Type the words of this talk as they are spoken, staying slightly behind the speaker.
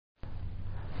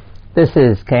This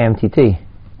is KMTT.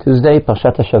 Tuesday,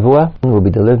 Parshat HaShavua will be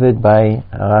delivered by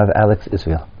Rav Alex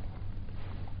Israel.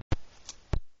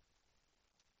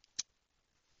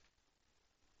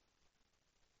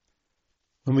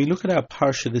 When we look at our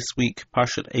Parsha this week,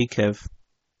 Parshat Eikev,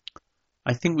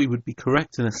 I think we would be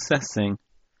correct in assessing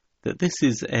that this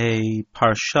is a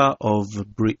Parsha of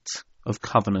Brit, of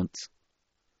covenant.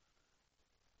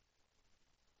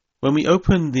 When we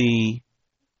open the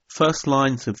first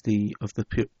lines of the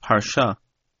Parsha,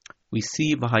 we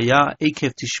see V'haya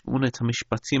Eikev tishma'un et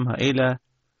hamishpatim ha'ela.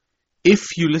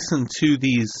 If you listen to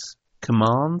these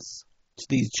commands, to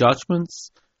these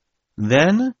judgments,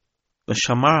 then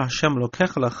v'shamar Hashem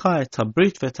lokecha lecha et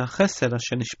habrit v'et hachesed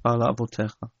asher nishbah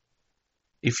la'avotecha.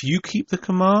 If you keep the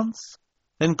commands,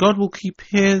 then God will keep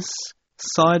His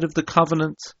side of the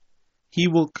covenant. He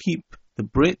will keep the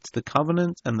Brit, the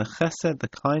covenant, and the Chesed, the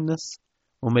kindness,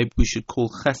 or maybe we should call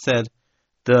Chesed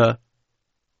the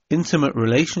intimate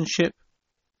relationship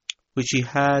which He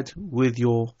had with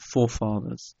your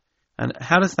forefathers. And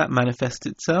how does that manifest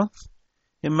itself?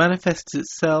 It manifests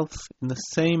itself in the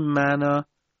same manner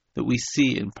that we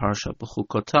see in Parshat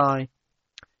Bechukotai,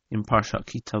 in Parshat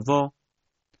Kitavo,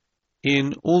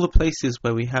 in all the places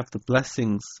where we have the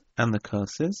blessings and the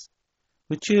curses,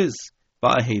 which is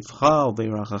Va'ahevcha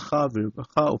uveirachacha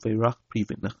v'ribacha uveirach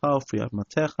privitnecha ufriad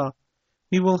matecha.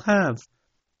 We will have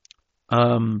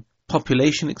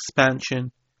population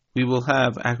expansion. We will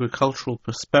have agricultural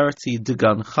prosperity.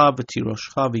 Degancha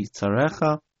v'tiroshcha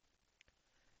v'yitzarecha.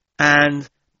 And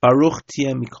Baruch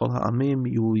tieh mikol ha'amim.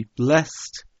 You will be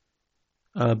blessed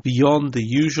beyond the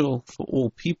usual for all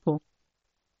people.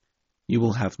 You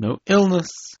will have no illness,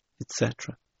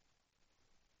 etc.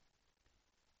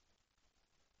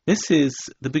 This is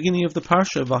the beginning of the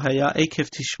Parsha, V'haya Eikev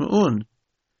tishma'un.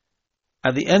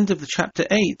 At the end of the chapter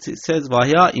 8, it says,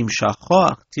 V'haya im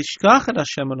shachoach tishkach et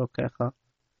Hashem Elokecha.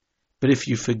 But if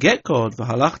you forget God,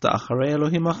 V'halachta acharei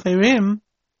Elohim acherim,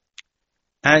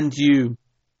 and you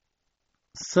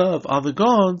serve other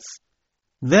gods,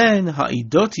 then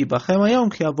ha'idoti bachem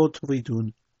hayom ki avod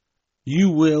tovidun.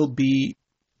 You will be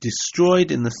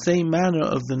destroyed in the same manner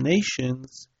of the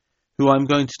nations who I'm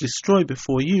going to destroy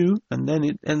before you. And then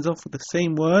it ends off with the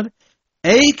same word,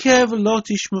 Eikev lo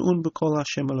tishma'un b'kol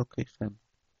Hashem Elokechem.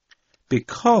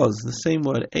 Because the same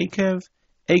word Eikev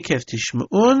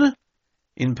tishma'un,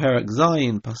 in Perek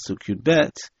Zayin, Pasuk Yud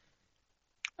Bet,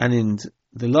 and in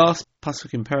the last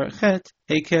Pasuk in Perek Chet,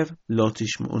 Eikev lo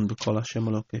tishma'un b'kol Hashem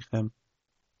Elokechem.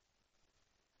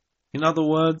 In other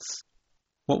words,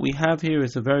 what we have here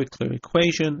is a very clear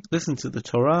equation. Listen to the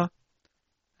Torah,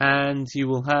 and you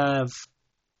will have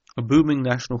a booming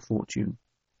national fortune.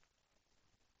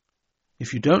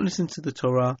 If you don't listen to the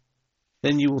Torah,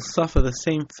 then you will suffer the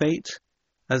same fate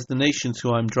as the nations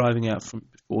who I'm driving out from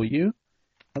before you.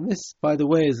 And this, by the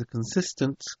way, is a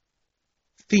consistent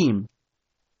theme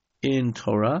in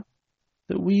Torah,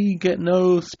 that we get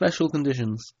no special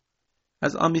conditions.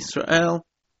 As Am Yisrael,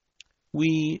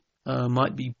 we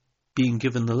might be being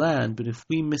given the land, but if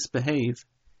we misbehave,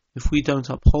 if we don't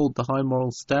uphold the high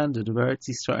moral standard of Eretz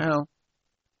Yisrael,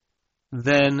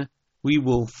 then we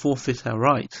will forfeit our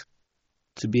right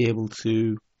to be able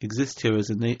to exist here as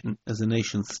a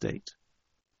nation state.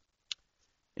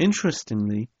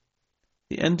 Interestingly,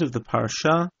 the end of the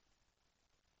Parsha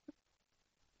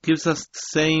gives us the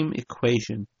same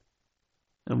equation,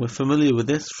 and we're familiar with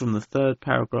this from the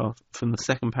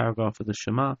second paragraph of the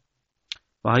Shema.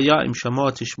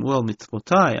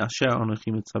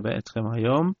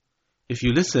 If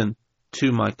you listen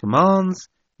to my commands,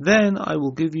 then I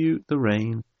will give you the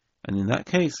rain. And in that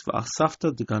case,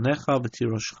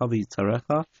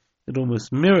 it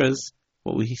almost mirrors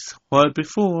what we heard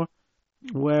before,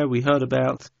 where we heard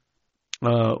about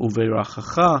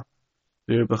uveirachacha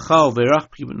v'ribacha uveirach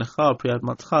privitnecha priad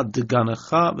matcha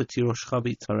deganecha v'tiroshcha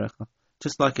v'yitzarecha.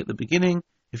 Just like at the beginning,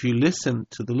 if you listen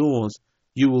to the laws,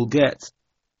 you will get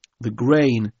the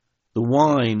grain, the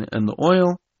wine, and the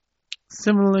oil.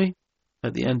 Similarly,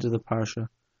 at the end of the Parsha.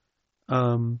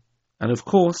 And of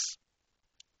course,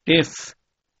 if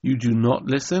you do not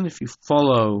listen, if you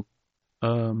follow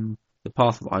the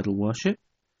path of idol worship,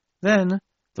 then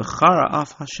v'chara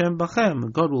af Hashem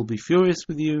bachem, God will be furious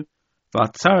with you,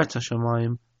 v'atzaret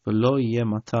hashamayim v'lo yeh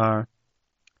matar,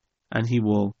 and He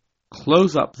will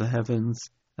close up the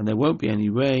heavens, and there won't be any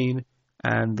rain,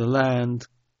 and the land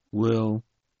will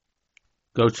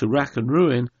go to wreck and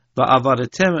ruin.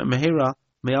 Va'avadetem mehira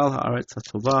me'al ha'aretz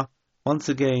hatovah. Once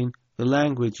again, the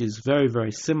language is very,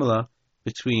 very similar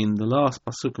between the last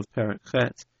pasuk of Perek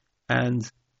Chet and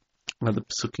the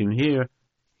pasukim here.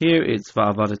 Here it's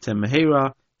va'avadetem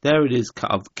mehira. There it is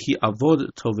ki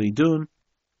avod tovidun.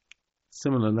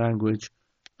 similar language.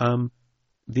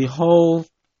 The whole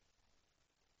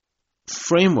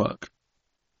framework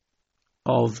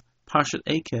of Parshat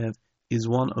Eikev is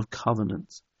one of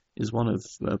covenant, is one of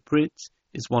brit,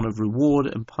 is one of reward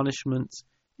and punishment,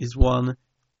 is one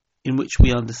in which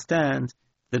we understand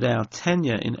that our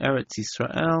tenure in Eretz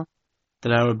Yisrael,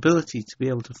 that our ability to be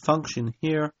able to function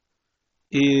here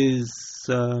is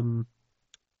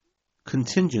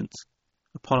contingent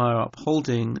upon our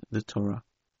upholding the Torah.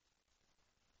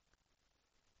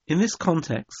 In this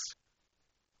context,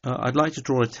 I'd like to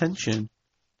draw attention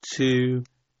to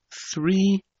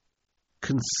three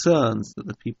concerns that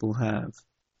the people have.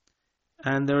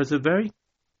 And there is a very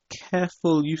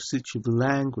careful usage of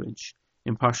language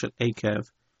in Parshat Eikev,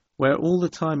 where all the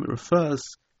time it refers,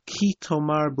 Ki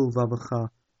tomar b'lvavacha,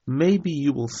 maybe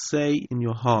you will say in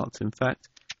your heart. In fact,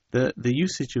 the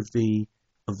usage of the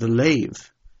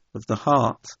lave, of the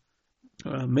heart,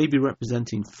 maybe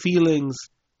representing feelings,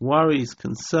 worries,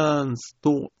 concerns,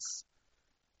 thoughts,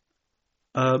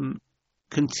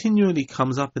 continually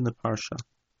comes up in the parsha.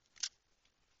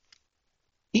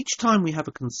 Each time we have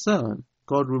a concern,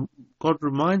 God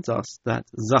reminds us that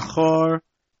Zachor,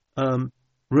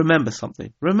 remember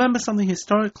something. Remember something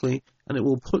historically, and it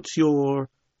will put your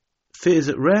fears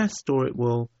at rest, or it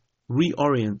will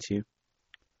reorient you.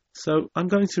 So I'm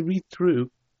going to read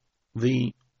through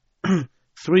the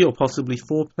 3 or possibly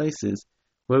 4 places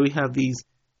where we have these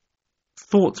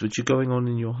thoughts which are going on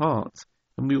in your heart,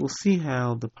 and we will see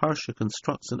how the parsha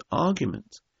constructs an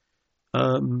argument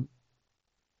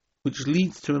which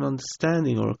leads to an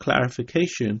understanding or a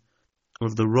clarification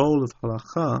of the role of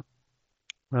halakha,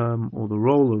 or the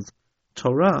role of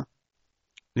Torah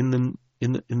in the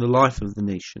life of the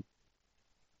nation.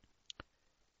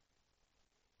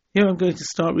 Here I'm going to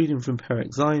start reading from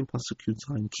Perek Zayin, Pasuk Yud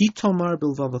Zayin. Ki tomar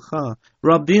b'lvavacha,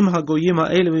 rabim hagoyim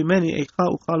ha'ele mimeni eicha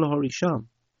uchal horisham.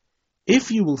 If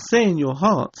you will say in your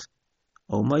heart,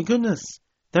 oh my goodness,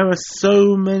 there are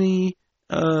so many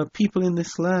people in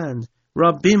this land.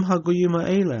 Rabim hagoyim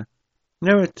ha'ele.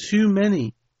 There are too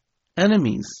many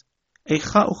enemies.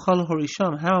 Eicha uchal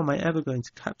horisham. How am I ever going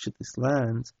to capture this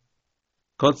land?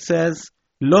 God says,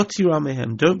 Lo tira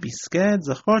mehem, don't be scared.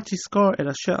 Zachor tiskor el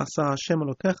asher asa Hashem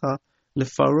Elokecha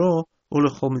lefaro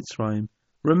ulechol Mitzrayim.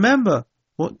 Remember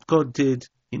what God did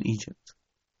in Egypt.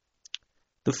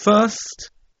 The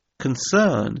first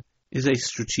concern is a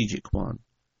strategic one,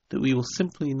 that we will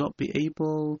simply not be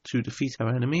able to defeat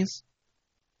our enemies.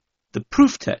 The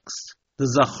proof text, the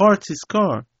Zachor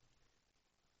tiskor,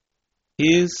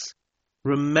 is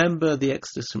remember the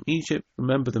exodus from Egypt,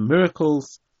 remember the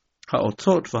miracles,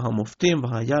 ha'otot v'ha'moftim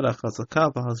v'ha'yad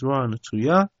ha'chazaka v'ha'zroa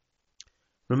ha'netuya.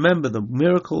 Remember the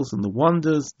miracles and the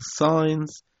wonders, the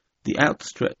signs,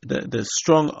 the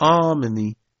strong arm and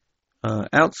the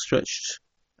outstretched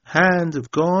hand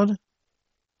of God,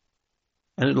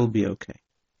 and it'll be okay.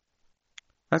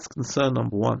 That's concern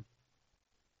number 1.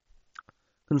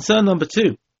 Concern number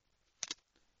 2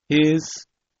 is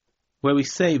where we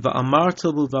say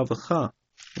va'amarta b'lvavacha,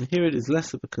 and here it is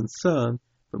less of a concern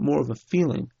but more of a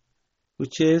feeling,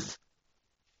 which is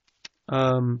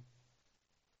va'amarta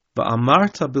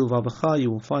b'lvavacha.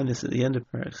 You will find this at the end of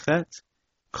Perek Chet.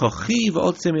 Kochi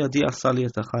v'otzem yadi asali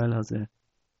et ha'chayil hazeh.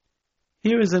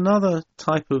 Here is another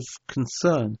type of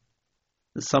concern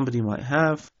that somebody might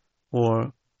have,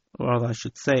 or rather I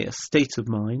should say a state of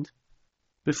mind.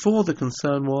 Before, the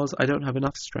concern was, I don't have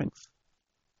enough strength.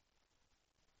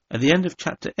 At the end of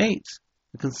chapter 8,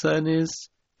 the concern is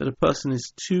that a person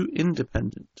is too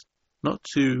independent, not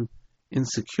too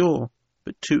insecure,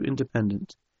 but too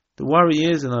independent. The worry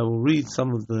is, and I will read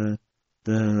some of the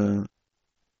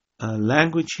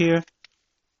language here.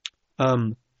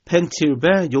 Pen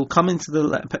tirbe, you'll come into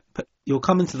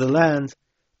the land.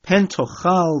 Pen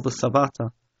tochal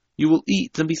v'savata, you will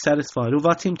eat and be satisfied.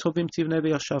 Uvatim tovim tivnei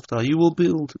v'yashavta, you will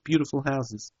build beautiful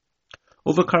houses.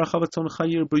 Uvakarachav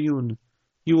chayir briyun,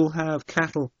 you will have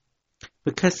cattle.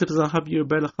 In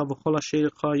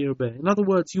other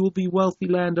words, you will be wealthy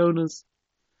landowners.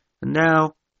 And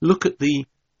now, look at the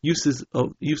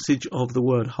usage of the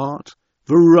word heart.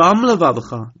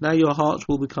 Now your heart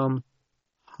will become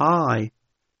high.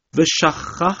 And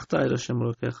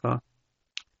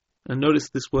notice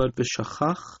this word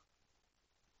v'shachach.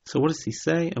 So what does he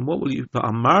say? And what will you?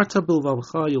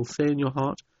 You'll say in your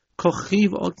heart,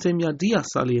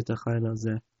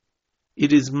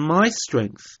 it is my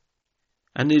strength,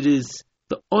 and it is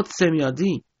the otzem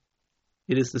yadi.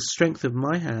 It is the strength of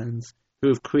my hands who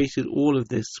have created all of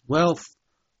this wealth,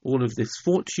 all of this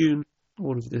fortune,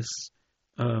 all of this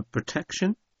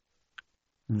protection.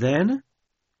 Then,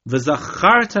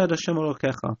 v'zacharta et Hashem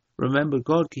Elokecha. remember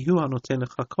God, ki hu hanoten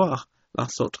lecha koach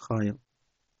lasot chayil.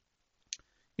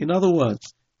 In other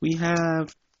words, we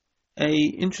have a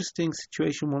interesting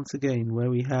situation once again, where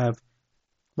we have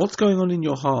what's going on in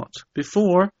your heart.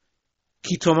 Before,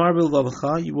 ki tomar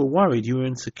bilvavacha, you were worried, you were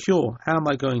insecure. How am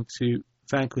I going to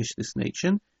vanquish this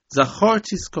nation? Zachor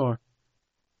tiskor.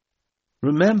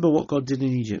 Remember what God did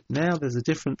in Egypt. Now there's a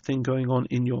different thing going on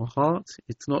in your heart.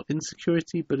 It's not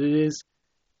insecurity, but it is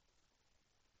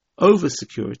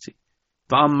over-security.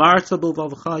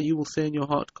 You will say in your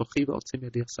heart,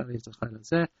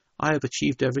 I have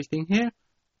achieved everything here.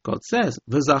 God says,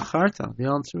 V'zacharta. The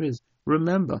answer is,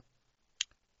 remember.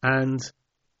 And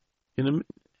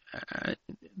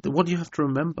what do you have to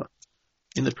remember?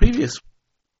 In the previous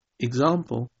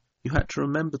example, you had to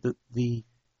remember the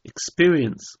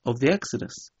experience of the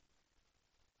Exodus.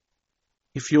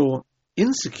 If you're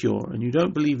insecure and you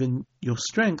don't believe in your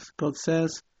strength, God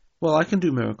says, well, I can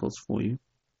do miracles for you.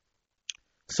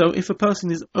 So if a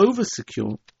person is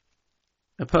over-secure,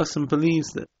 a person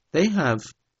believes that they have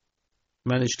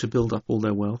managed to build up all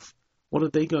their wealth, what are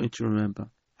they going to remember?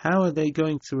 How are they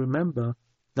going to remember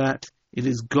that it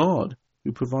is God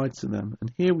who provides for them?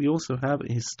 And here we also have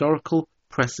a historical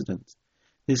precedent.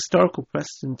 The historical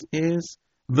precedent is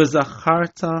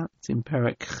V'zacharta, it's in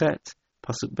Perek Chet,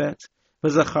 Pasuk Bet,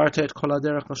 V'zacharta et kol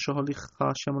haderech asher holicha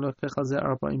Hashem Elokecha ze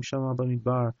 40 shana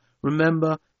b'midbar.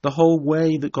 Remember the whole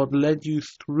way that God led you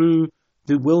through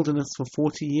the wilderness for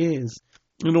 40 years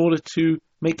in order to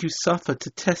make you suffer, to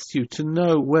test you, to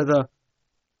know whether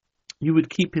you would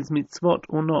keep His mitzvot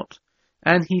or not.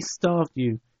 And He starved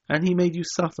you, and He made you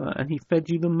suffer, and He fed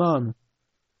you the man,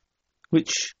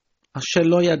 which asher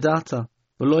lo yadata,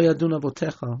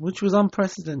 which was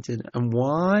unprecedented. And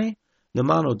why?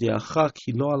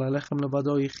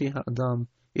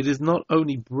 It is not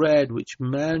only bread which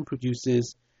man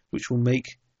produces, which will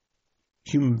make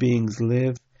human beings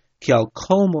live.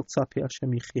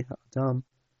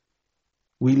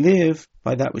 We live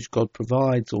by that which God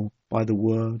provides, or by the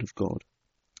word of God.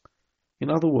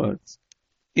 In other words,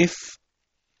 if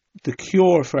the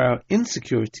cure for our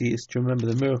insecurity is to remember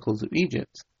the miracles of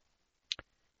Egypt,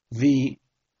 the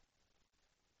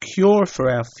cure for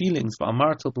our feelings, for our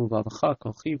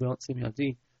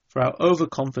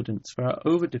overconfidence, for our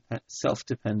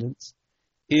self-dependence,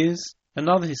 is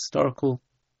another historical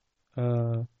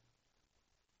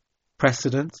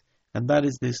precedent, and that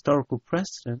is the historical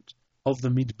precedent of the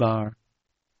Midbar,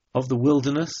 of the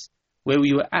wilderness, where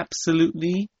we were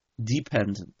absolutely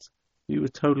dependent. We were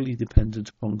totally dependent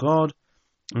upon God,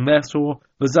 and therefore,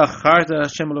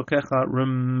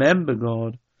 remember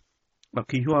God.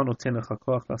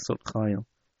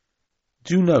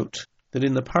 Do note that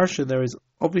in the Parsha there is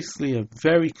obviously a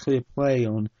very clear play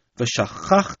on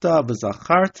v'shachachta,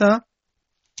 v'zacharta,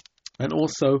 and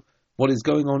also what is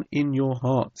going on in your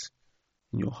heart.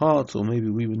 In your heart, or maybe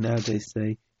we would nowadays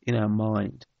say, in our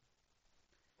mind.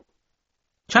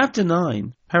 Chapter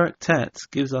 9, Perek Tet,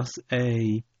 gives us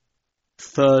a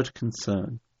third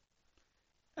concern.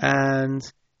 And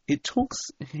it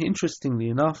talks, interestingly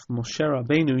enough, Moshe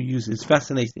Rabbeinu uses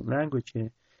fascinating language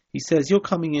here. He says, you're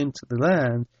coming into the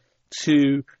land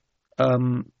to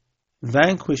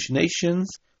vanquish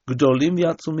nations, Gedolim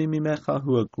v'atzumim mimecha,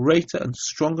 who are greater and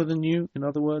stronger than you. In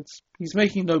other words, he's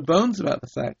making no bones about the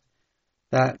fact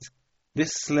that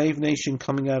this slave nation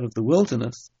coming out of the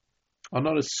wilderness are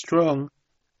not as strong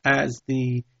as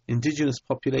the indigenous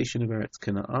population of Eretz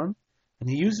Canaan. And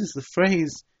he uses the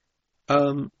phrase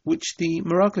which the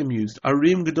Meraglim used,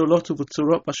 Arim Gedolotu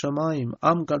v'tzurot b'shamayim,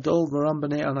 Am Gadol v'ram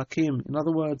b'nei anakim. In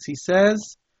other words, he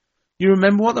says, you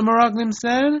remember what the Meraglim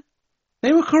said?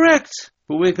 They were correct,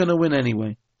 but we're going to win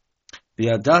anyway.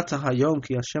 V'yadata hayom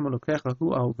ki Hashem Elokecha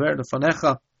hu ha'over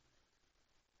lefanecha.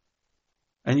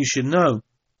 And you should know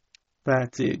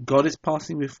that God is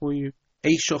passing before you.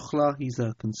 Eishochla, He's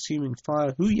a consuming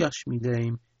fire. Hu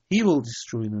yashmideim, He will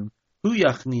destroy them. Hu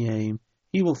yachniim,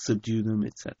 He will subdue them,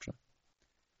 etc.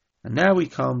 And now we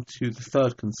come to the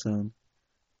third concern.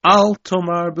 Al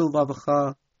tomar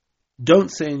bilvavacha,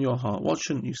 don't say in your heart. What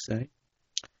shouldn't you say?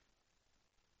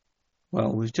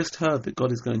 Well, we've just heard that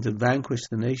God is going to vanquish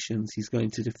the nations. He's going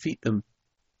to defeat them.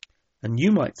 And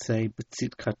you might say,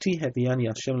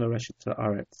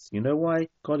 you know why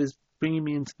God is bringing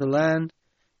me into the land?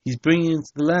 He's bringing me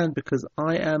into the land because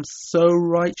I am so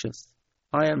righteous.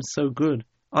 I am so good.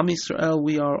 Am Yisrael,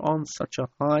 we are on such a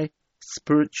high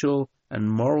spiritual and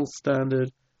moral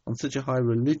standard, on such a high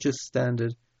religious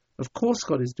standard. Of course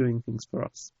God is doing things for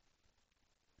us.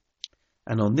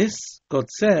 And on this, God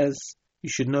says, you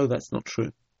should know that's not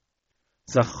true.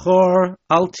 Zachor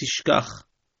al tishkach.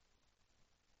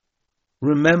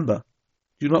 Remember.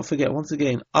 Do not forget, once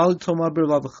again, Al Tomar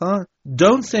B'Lavacha,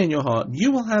 don't say in your heart.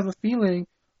 You will have a feeling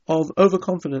of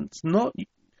overconfidence, not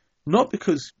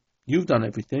because you've done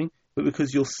everything, but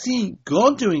because you'll see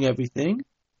God doing everything,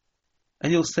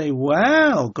 and you'll say,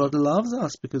 wow, God loves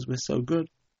us because we're so good.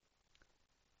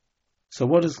 So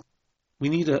we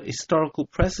need a historical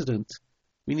precedent.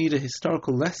 We need a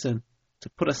historical lesson to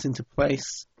put us into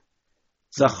place.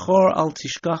 Zachor al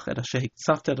tishkach et asher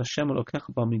hitzavta et Hashem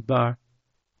Elokecha b'midbar.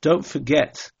 Don't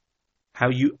forget how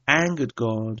you angered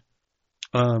God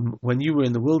when you were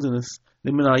in the wilderness.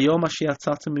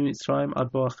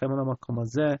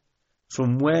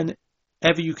 From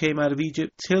whenever you came out of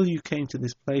Egypt till you came to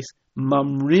this place,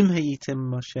 mamrim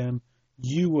hayitem Hashem,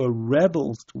 you were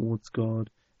rebels towards God.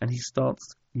 And he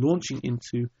starts launching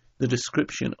into the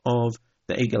description of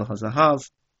the Egel HaZahav,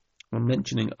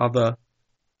 mentioning other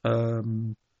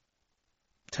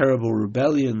terrible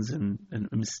rebellions and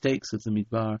mistakes of the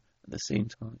Midbar at the same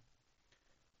time.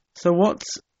 So what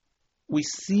we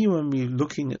see when we're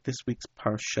looking at this week's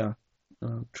Parsha,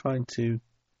 trying to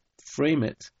frame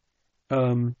it,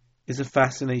 is a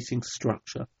fascinating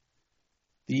structure.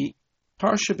 The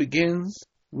Parsha begins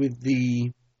with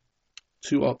the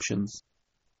two options.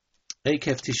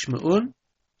 Ekev Tishma'un,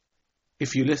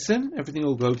 if you listen, everything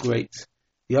will go great.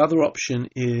 The other option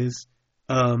is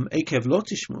Ekev Lo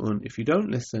Tishma'un, if you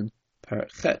don't listen,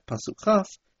 Perek Pasuk Chaf,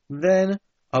 then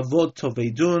Avod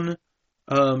Tovedun,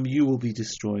 you will be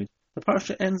destroyed. The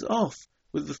Parsha ends off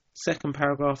with the second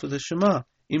paragraph of the Shema,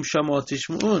 Im Shama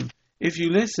Tishma'un. If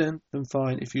you listen, then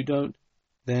fine. If you don't,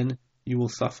 then you will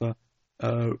suffer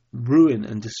ruin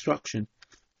and destruction.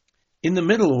 In the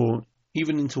middle, or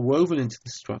even interwoven into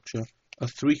the structure, are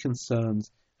three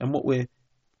concerns. And what we're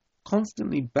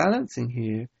constantly balancing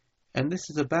here, and this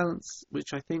is a balance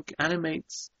which I think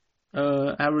animates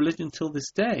our religion till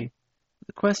this day.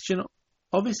 The question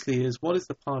obviously is, what is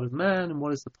the part of man and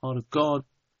what is the part of God?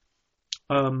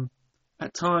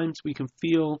 At times we can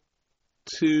feel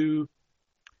too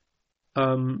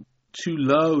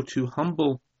low, too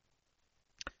humble,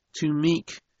 too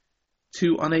meek,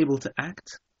 too unable to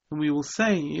act. And we will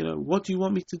say, what do you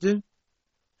want me to do?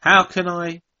 How can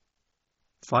I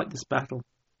fight this battle?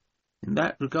 In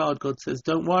that regard, God says,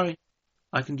 don't worry.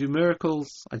 I can do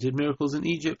miracles. I did miracles in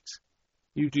Egypt.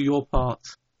 You do your part.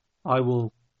 I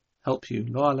will help you.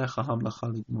 Lo alecha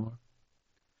hamlacha ligmor.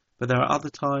 But there are other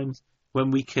times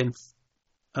when we can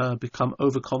become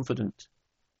overconfident.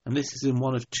 And this is in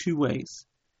one of two ways.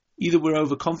 Either we're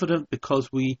overconfident because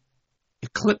we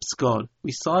eclipse God,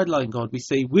 we sideline God, we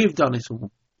say, we've done it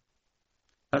all.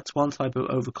 That's one type of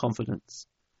overconfidence.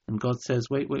 And God says,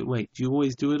 wait, do you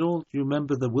always do it all? Do you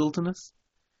remember the wilderness?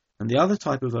 And the other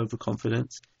type of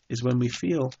overconfidence is when we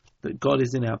feel that God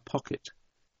is in our pocket.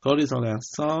 God is on our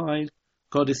side.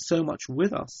 God is so much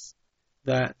with us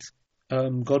that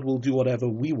God will do whatever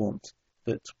we want.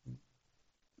 That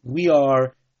we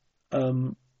are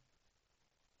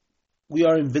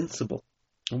invincible.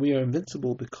 And we are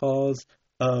invincible because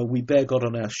we bear God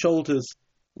on our shoulders.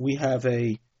 We have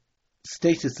a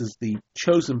status as the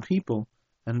chosen people,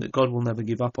 and that God will never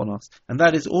give up on us. And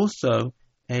that is also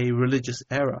a religious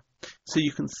error. So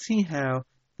you can see how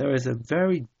there is a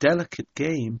very delicate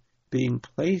game being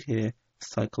played here,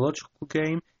 psychological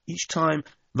game. Each time,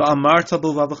 Va'amarta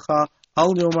b'vavacha,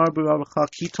 Al yomar b'vavacha,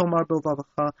 Ki tomar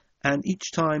b'vavacha, and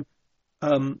each time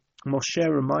Moshe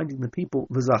reminding the people,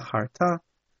 V'zacharta,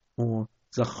 or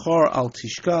Zachor al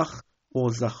tishkach,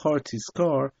 or Zachor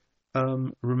tizkor,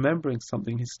 remembering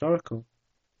something historical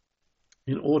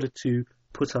in order to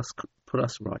put us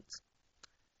right.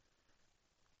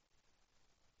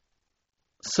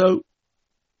 So,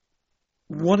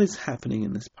 what is happening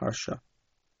in this parsha?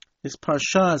 This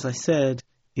parsha, as I said,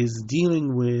 is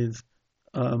dealing with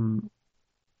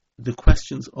the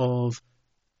questions of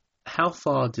how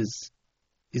far is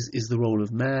the role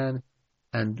of man,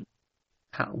 and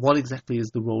what exactly is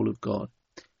the role of God.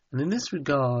 And in this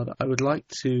regard, I would like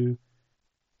to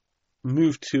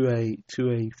move to a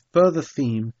further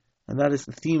theme, and that is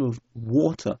the theme of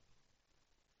water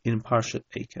in Parshat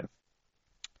Eikev.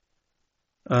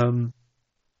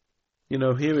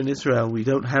 Here in Israel, we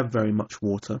don't have very much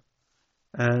water,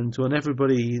 and when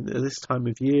everybody at this time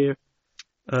of year,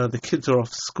 the kids are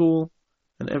off school,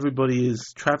 and everybody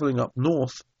is traveling up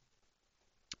north,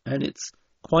 and it's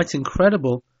quite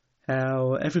incredible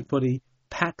how everybody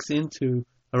packs into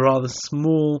a rather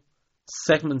small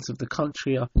segments of the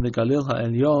country up in the Galil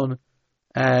HaElyon,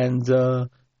 and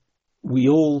we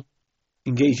all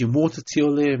engage in water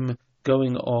tiolim,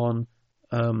 going on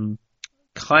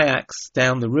kayaks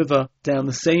down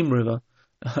the same river,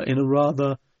 in a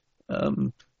rather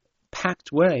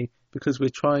packed way. because we're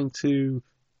trying to,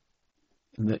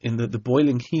 in the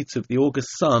boiling heat of the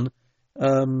August sun,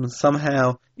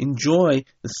 somehow enjoy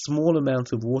the small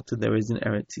amount of water there is in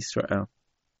Eretz Yisrael.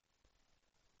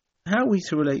 How are we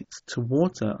to relate to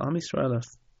water? Am Yisrael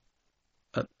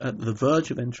at the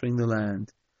verge of entering the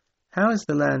land. How is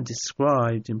the land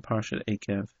described in Parshat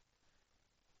Eikev?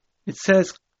 It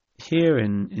says here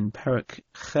in Perek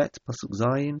Chet Pasuk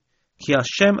Zayin, Ki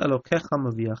Hashem Elokecha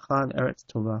Maviachan Eretz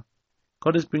Tova.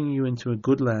 God is bringing you into a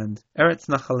good land. Eretz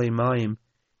Nachalei Mayim.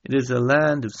 It is a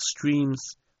land of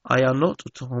streams. Ayanot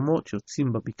u'tohomot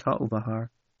yotzim babika uvahar.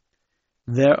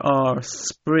 There are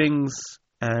springs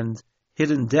and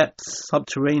hidden depths,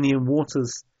 subterranean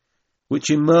waters, which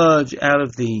emerge out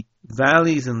of the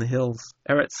valleys and the hills.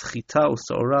 Eretz chita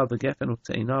u'sa'ora v'gefen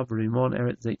u'te'ina v'rimon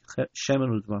eretz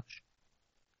shemen u'dvash.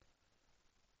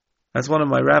 As one of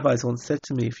my rabbis once said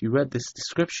to me, if you read this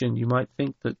description, you might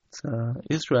think that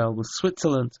Israel was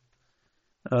Switzerland,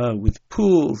 with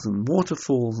pools and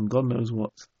waterfalls and God knows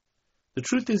what. The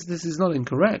truth is, this is not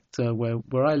incorrect.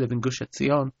 Where I live in Gush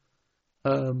Etzion,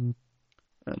 and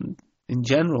in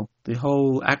general, the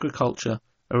whole agriculture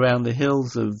around the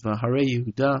hills of Harei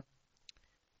Yehuda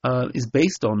is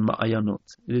based on ma'ayanot.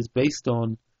 It is based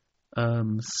on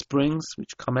springs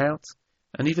which come out,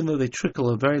 and even though they trickle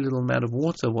a very little amount of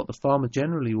water, what the farmer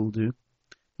generally will do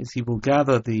is he will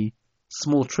gather the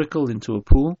small trickle into a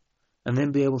pool, and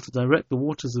then be able to direct the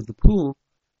waters of the pool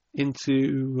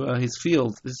into his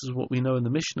field. This is what we know in the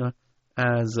Mishnah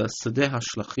as Sadeh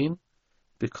HaShlachim,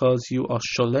 because you are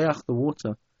sholeach the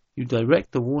water, you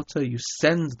direct the water, you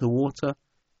send the water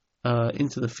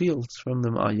into the fields from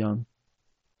the Ma'ayan.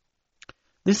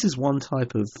 This is one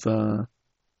type of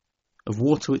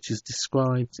water which is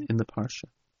described in the Parsha.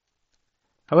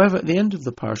 However, at the end of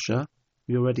the Parsha,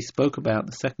 we already spoke about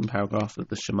the second paragraph of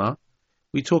the Shema,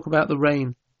 we talk about the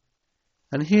rain.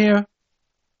 And here,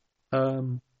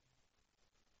 in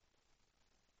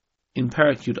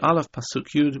Perek Yud Aleph Pasuk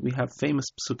Yud, we have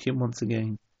famous Pasukim once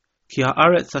again. Ki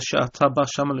ha'aretz asher ata ba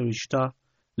shama l'rishta,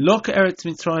 lo k'eretz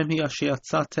Mitzrayim hi asher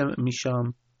yatzatem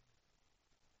misham.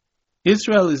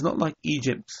 Israel is not like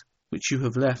Egypt, which you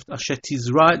have left. Asher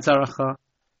tizra et zaracha,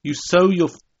 you sow your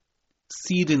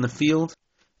seed in the field.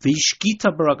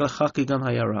 V'ishkita baraglacha kegan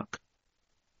hayarak,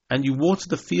 and you water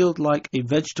the field like a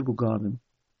vegetable garden.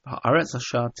 Ha'aretz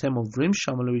asher atem ovrim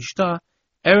shama l'rishta,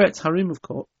 Eretz Harim of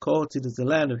Koot, it is the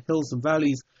land of hills and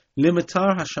valleys.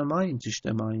 Limitar Hashamayim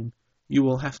Tishtamayim, you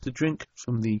will have to drink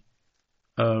from the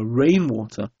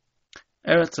rainwater.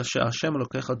 Eretz Asher Hashem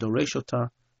Elokecha Doresh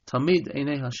Ota, Tamid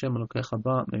Einei Hashem Elokecha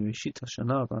Ba Mereshit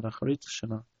Hashana V'ad Acharit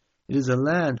Hashana. It is a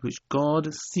land which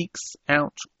God seeks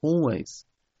out always.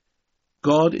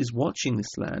 God is watching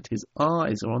this land. His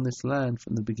eyes are on this land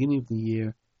from the beginning of the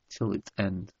year till its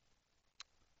end.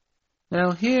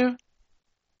 Now here,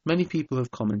 many people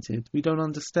have commented, we don't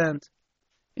understand.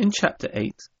 In chapter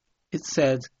 8, it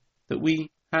said that we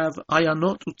have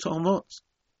ayanot u'tomot,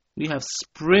 we have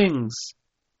springs,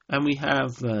 and we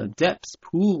have depths,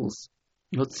 pools,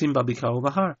 yotzim babika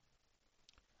uvahar.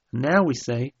 Now we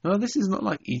say, no, this is not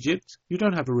like Egypt. You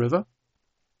don't have a river.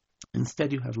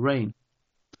 Instead, you have rain.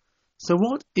 So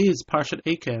what is Parshat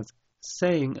Eikev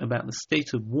saying about the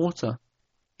state of water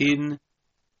in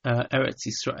Eretz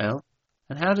Yisrael,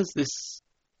 and how does this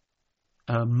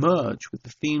merge with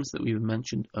the themes that we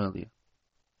mentioned earlier?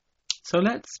 So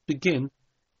let's begin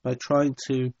by trying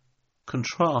to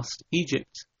contrast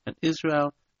Egypt and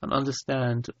Israel and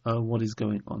understand what is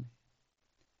going on.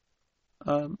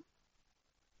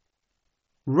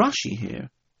 Rashi here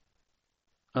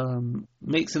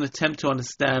makes an attempt to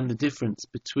understand the difference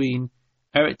between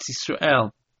Eretz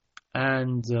Yisrael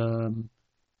and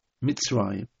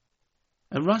Mitzrayim.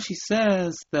 And Rashi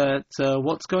says that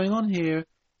what's going on here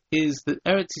is that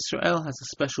Eretz Yisrael has a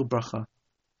special bracha.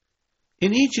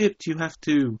 In Egypt, you have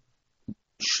to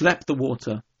schlep the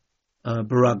water,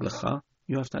 baraglecha.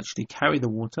 You have to actually carry the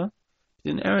water.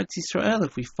 But in Eretz Yisrael,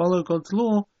 if we follow God's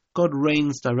law, God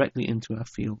rains directly into our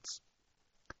fields.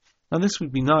 Now this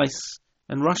would be nice,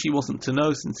 and Rashi wasn't to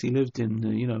know since he lived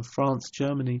in, France,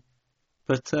 Germany.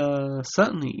 But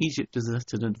certainly Egypt is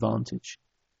at an advantage.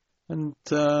 And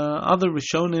other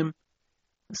Rishonim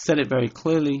said it very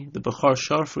clearly. The Bechor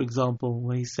Shor, for example,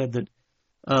 where he said that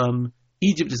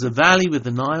Egypt is a valley with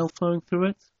the Nile flowing through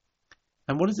it.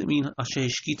 And what does it mean, Asher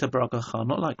Hishkita Baragacha?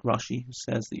 Not like Rashi, who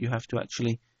says that you have to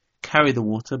actually carry the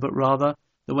water, but rather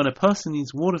that when a person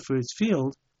needs water for his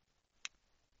field,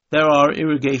 there are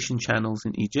irrigation channels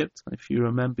in Egypt. If you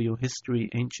remember your history,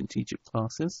 ancient Egypt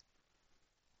classes,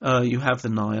 you have the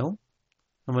Nile.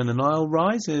 And when the Nile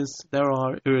rises, there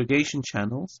are irrigation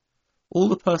channels. All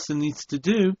the person needs to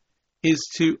do is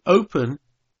to open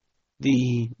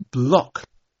the block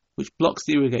which blocks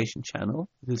the irrigation channel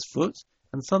with his foot,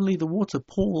 and suddenly the water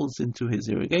pours into his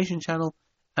irrigation channel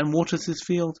and waters his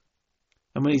field.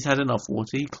 And when he's had enough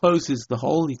water, he closes the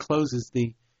hole, he closes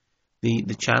the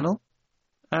channel,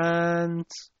 and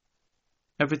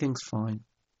everything's fine.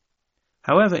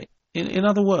 However, in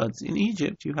other words, in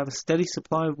Egypt you have a steady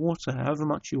supply of water, however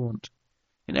much you want.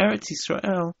 In Eretz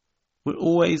Yisrael, we're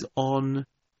always on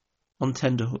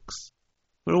tenterhooks.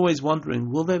 We're always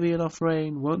wondering, will there be enough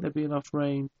rain? Won't there be enough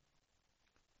rain?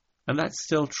 And that's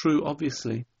still true,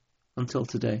 obviously, until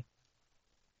today.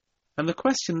 And the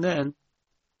question then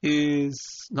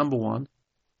is, number one,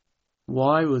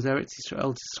 why was Eretz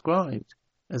Yisrael described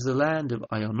as a land of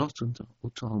ayonot and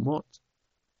utalmot,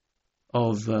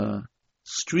 of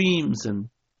streams and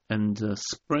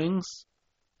springs,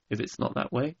 if it's not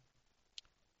that way?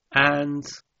 And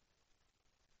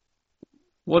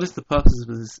what is the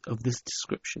purpose of this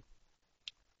description?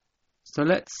 So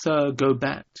let's go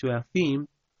back to our theme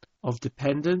of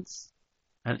dependence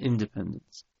and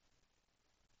independence.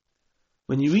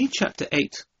 When you read chapter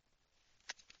 8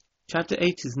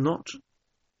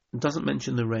 doesn't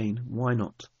mention the rain. Why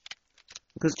not?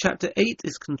 Because chapter 8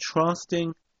 is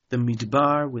contrasting the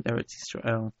Midbar with Eretz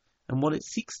Yisrael, and what it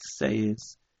seeks to say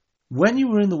is, when you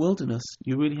were in the wilderness,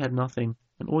 you really had nothing,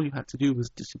 and all you had to do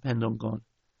was to depend on God.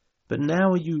 But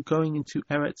now are you going into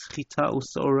Eretz Chita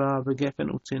U'Sora V'Gefen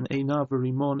U'Tin Eina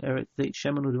V'Rimon Eretz Zeit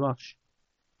Shemen U'Dvash.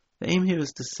 The aim here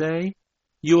is to say,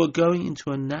 you are going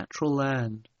into a natural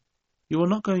land. You are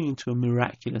not going into a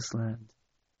miraculous land.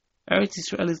 Eretz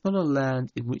Yisrael is not a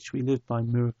land in which we live by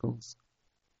miracles.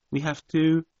 We have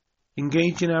to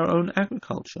engage in our own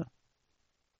agriculture.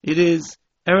 It is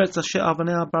Eretz Asher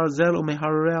Avanea Barzel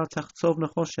U'Mehararea Tachtzov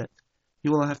Nechoshet.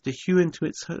 You will have to hew into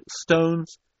its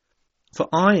stones for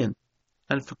iron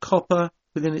and for copper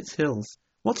within its hills.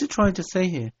 What's it trying to say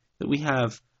here? That we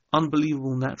have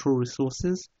unbelievable natural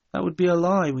resources? That would be a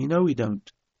lie. We know we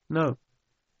don't. No.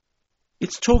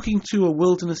 It's talking to a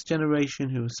wilderness generation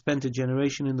who has spent a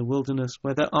generation in the wilderness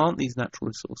where there aren't these natural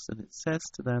resources. And it says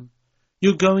to them,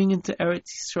 you're going into Eretz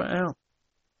Yisrael.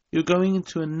 You're going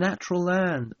into a natural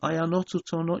land.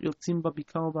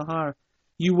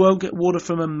 You won't get water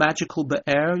from a magical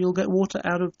be'er. You'll get water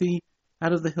out of the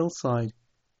hillside.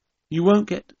 You won't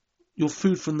get your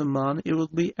food from the man. It will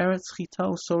be Eretz Chita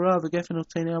U'Sora V'Gefen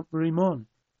U'Tin V'Rimon.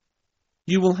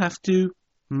 You will have to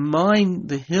mine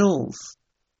the hills,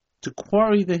 to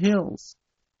quarry the hills,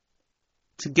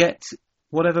 to get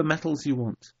whatever metals you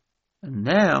want. And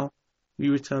now we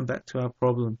return back to our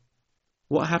problem.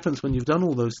 What happens when you've done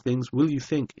all those things? Will you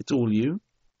think it's all you?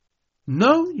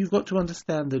 No, you've got to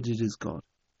understand that it is God.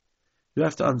 You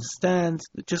have to understand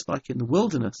that just like in the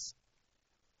wilderness,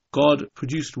 God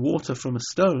produced water from a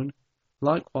stone.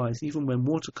 Likewise, even when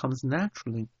water comes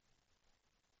naturally,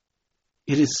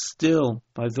 it is still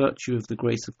by virtue of the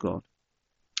grace of God.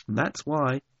 And that's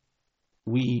why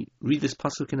we read this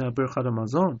pasuk in our Birchad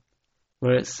Hamazon,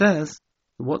 where it says,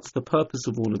 what's the purpose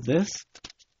of all of this?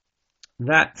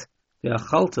 That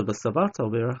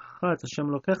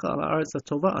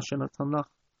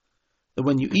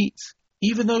when you eat,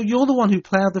 even though you're the one who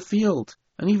plowed the field,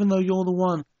 and even though you're the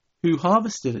one who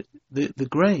harvested it, the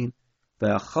grain,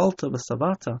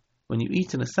 when you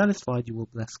eat and are satisfied, you will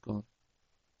bless God.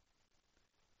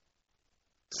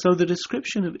 So the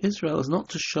description of Israel is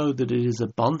not to show that it is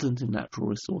abundant in natural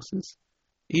resources,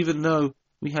 even though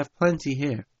we have plenty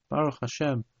here. Baruch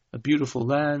Hashem, a beautiful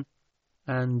land,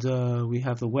 and we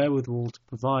have the wherewithal to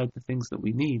provide the things that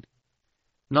we need.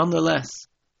 Nonetheless,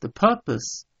 the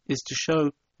purpose is to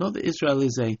show not that Israel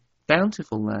is a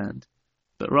bountiful land,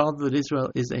 but rather that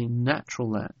Israel is a natural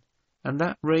land. And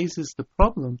that raises the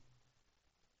problem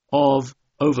of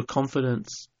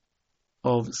overconfidence,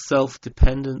 of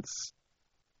self-dependence,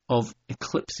 of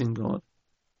eclipsing God.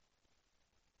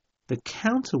 The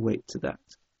counterweight to that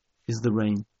is the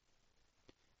rain,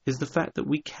 is the fact that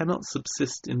we cannot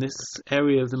subsist in this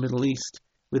area of the Middle East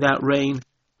without rain.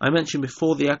 I mentioned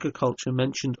before the agriculture,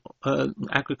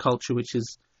 which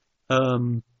is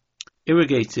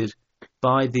irrigated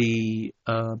by the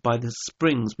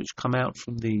springs which come out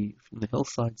from the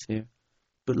hillsides here.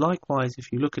 But likewise,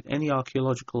 if you look at any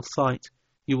archaeological site,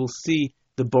 you will see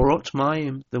the Borot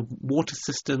Mayim, the water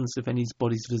cisterns, if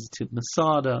anybody's visited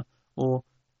Masada or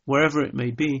wherever it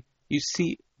may be. You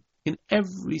see in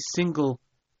every single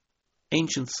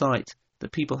ancient site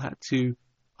that people had to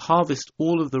harvest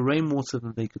all of the rainwater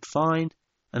that they could find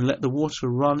and let the water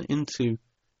run into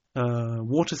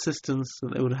water cisterns so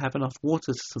that they would have enough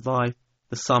water to survive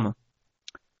the summer.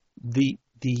 The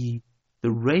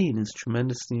rain is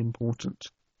tremendously important.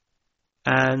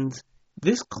 And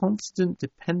This constant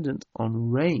dependence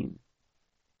on rain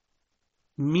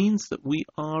means that we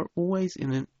are always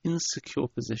in an insecure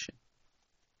position.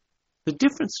 The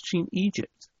difference between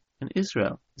Egypt and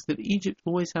Israel is that Egypt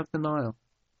always have the Nile,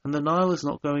 and the Nile is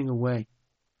not going away.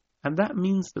 And that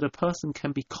means that a person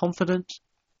can be confident,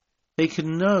 they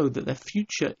can know that their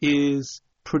future is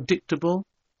predictable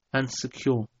and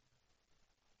secure.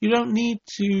 You don't need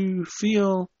to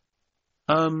feel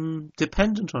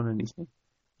dependent on anything.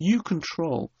 You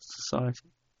control society.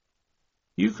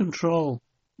 You control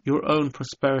your own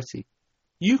prosperity.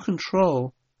 You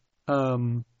control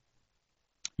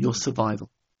your survival.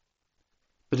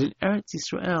 But in Eretz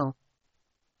Yisrael,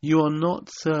 you are not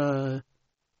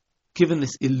given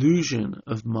this illusion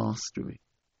of mastery.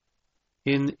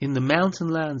 In the mountain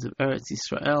lands of Eretz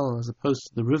Yisrael, as opposed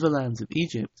to the riverlands of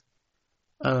Egypt,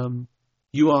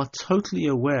 you are totally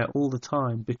aware all the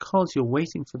time, because you're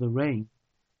waiting for the rain,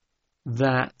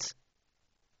 that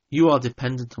you are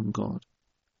dependent on God,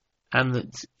 and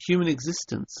that human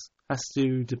existence has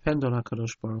to depend on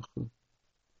HaKadosh Baruch Hu.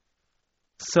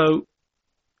 So,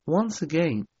 once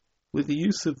again, with the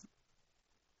use of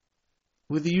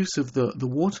the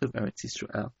water of Eretz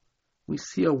Yisrael, we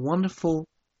see a wonderful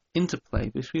interplay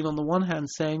between, on the one hand,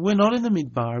 saying we're not in the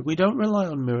Midbar, we don't rely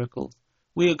on miracles.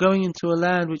 We are going into a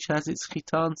land which has its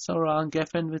chitan, sarah, and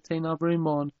gefen, v'tein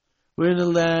abrimon. We're in a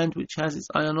land which has its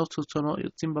ayanot utonot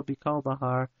yotzim b'bikar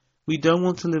bahar. We don't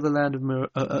want to live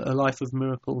a life of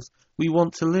miracles. We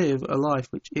want to live a life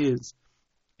which is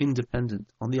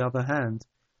independent. On the other hand,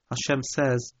 Hashem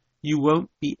says, you won't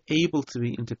be able to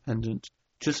be independent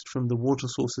just from the water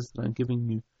sources that I'm giving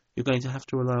you. You're going to have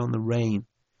to rely on the rain.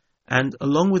 And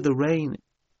along with the rain,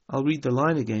 I'll read the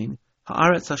line again.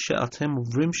 Ha'aretz asher atem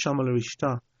uvrim shama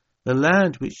l'rishta. The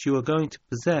land which you are going to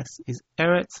possess is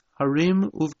Eretz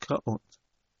Harim Uvkaot,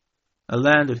 a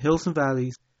land of hills and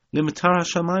valleys. Limitar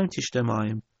hashamayim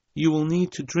tishdemayim. You will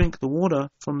need to drink the water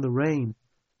from the rain.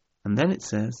 And then it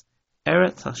says,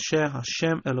 Eretz asher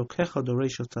Hashem Elokecha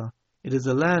doreshota. It is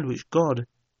a land which God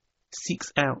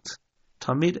seeks out.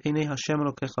 Tamid einei Hashem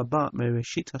Elokecha ba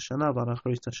mereshit hashana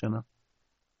v'acharit hashana.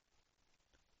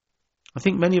 I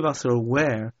think many of us are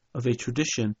aware of a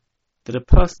tradition that a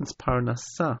person's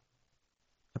parnassah,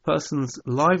 a person's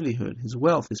livelihood, his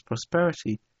wealth, his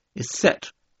prosperity, is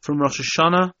set from Rosh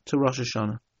Hashanah to Rosh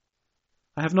Hashanah.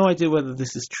 I have no idea whether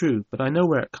this is true, but I know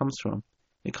where it comes from.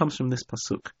 It comes from this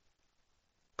pasuk.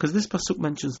 Because this pasuk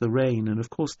mentions the rain, and of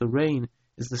course the rain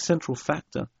is the central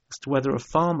factor as to whether a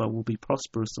farmer will be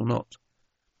prosperous or not.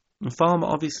 A farmer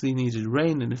obviously needed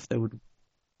rain, and if there would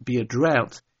be a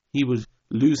drought, he would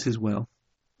lose his wealth.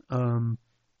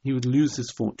 He would lose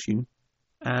his fortune.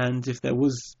 And if there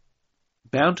was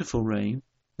bountiful rain,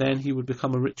 then he would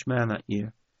become a rich man that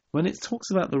year. When it talks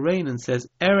about the rain and says,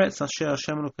 Eretz asher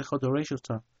Hashem Elokecha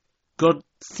doreshota, God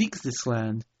seeks this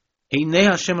land. Einei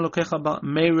Hashem Elokecha ba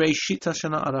mereshit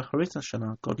hashana ad acharit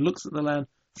hashana. God looks at the land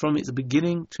from its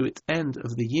beginning to its end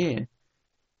of the year.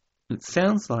 It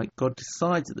sounds like God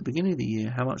decides at the beginning of the year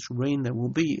how much rain there will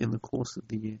be in the course of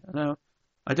the year. Now,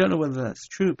 I don't know whether that's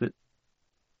true, but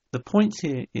the point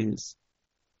here is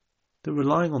that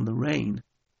relying on the rain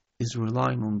is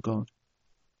relying on God.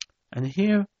 And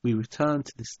here we return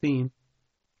to this theme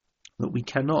that we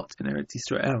cannot in Eretz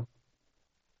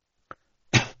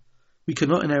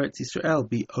Yisrael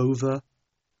be over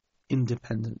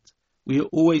independent. We are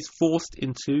always forced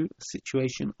into a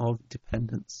situation of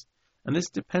dependence. And this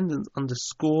dependence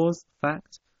underscores the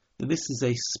fact that this is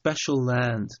a special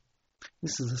land.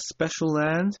 This is a special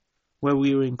land where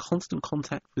we are in constant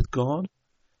contact with God,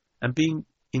 and being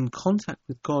in contact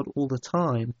with God all the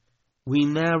time, we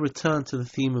now return to the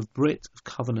theme of Brit, of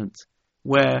covenant,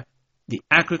 where the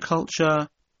agriculture,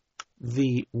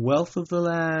 the wealth of the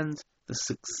land, the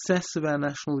success of our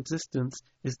national existence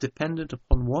is dependent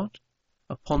upon what?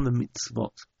 Upon the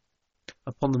mitzvot.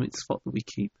 Upon the mitzvot that we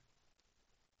keep.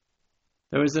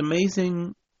 There is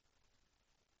amazing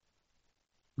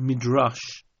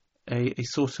midrash, a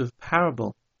sort of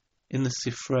parable in the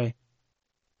Sifrei.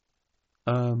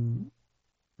 The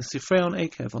Sifrei on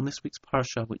Akev, on this week's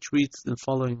Parsha, which reads the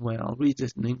following way. I'll read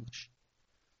it in English.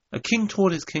 A king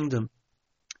toward his kingdom.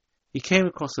 He came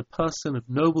across a person of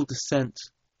noble descent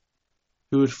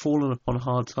who had fallen upon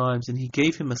hard times, and he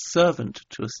gave him a servant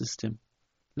to assist him.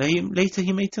 Later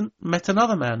he met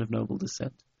another man of noble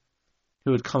descent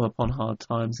who had come upon hard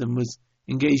times and was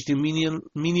engaged in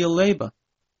menial labor.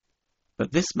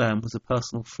 But this man was a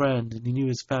personal friend, and he knew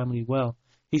his family well.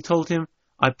 He told him,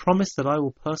 I promise that I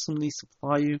will personally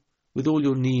supply you with all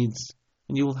your needs,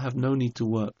 and you will have no need to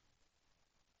work.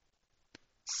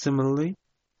 Similarly,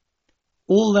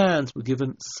 all lands were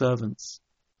given servants.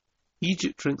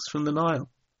 Egypt drinks from the Nile.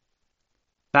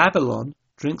 Babylon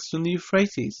drinks from the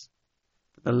Euphrates.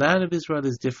 But the land of Israel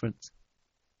is different.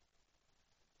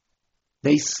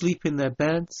 They sleep in their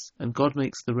beds, and God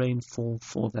makes the rain fall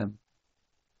for them.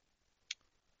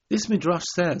 This Midrash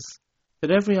says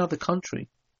that every other country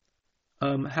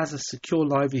has a secure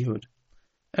livelihood.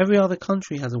 Every other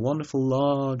country has a wonderful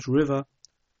large river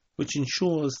which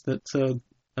ensures that,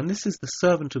 and this is the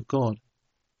servant of God.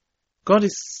 God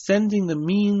is sending the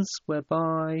means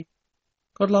whereby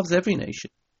God loves every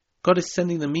nation. God is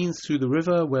sending the means through the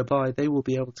river whereby they will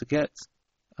be able to get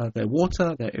their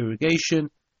water, their irrigation,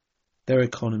 their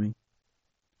economy.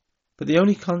 But the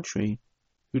only country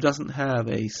who doesn't have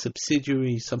a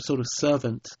subsidiary, some sort of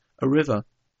servant, a river,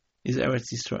 is Eretz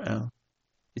Yisrael.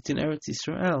 It's in Eretz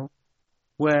Yisrael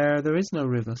where there is no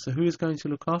river, so who is going to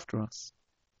look after us?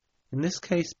 In this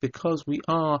case, because we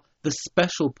are the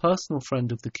special personal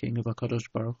friend of the King of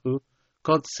HaKadosh Baruch Hu,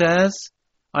 God says,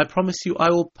 I promise you I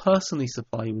will personally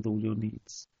supply you with all your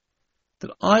needs.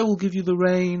 That I will give you the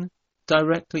rain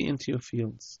directly into your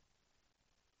fields.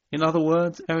 In other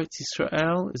words, Eretz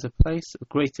Yisrael is a place of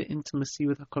greater intimacy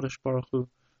with HaKadosh Baruch Hu,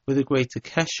 with a greater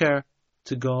kesher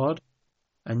to God,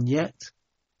 and yet,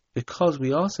 because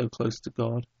we are so close to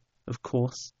God, of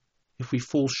course, if we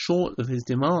fall short of His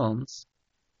demands,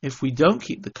 if we don't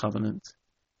keep the covenant,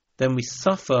 then we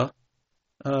suffer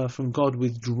from God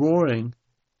withdrawing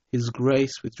His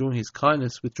grace, withdrawing His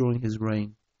kindness, withdrawing His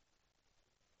rain.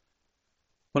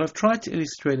 What I've tried to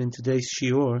illustrate in today's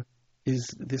shiur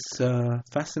is this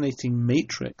fascinating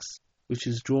matrix which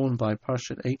is drawn by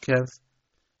Parshat Eikev,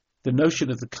 the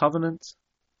notion of the covenant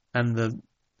and the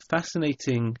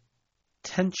fascinating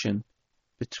tension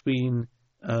between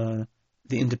the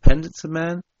independence of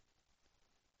man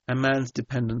and man's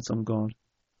dependence on God.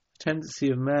 The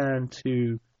tendency of man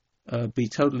to be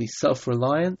totally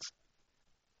self-reliant,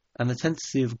 and the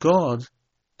tendency of God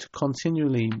to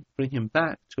continually bring him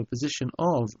back to a position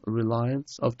of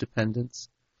reliance, of dependence,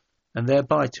 and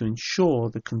thereby to ensure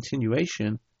the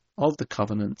continuation of the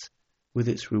covenant with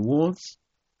its rewards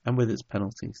and with its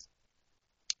penalties.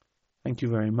 Thank you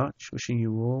very much. Wishing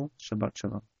you all Shabbat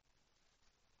Shalom.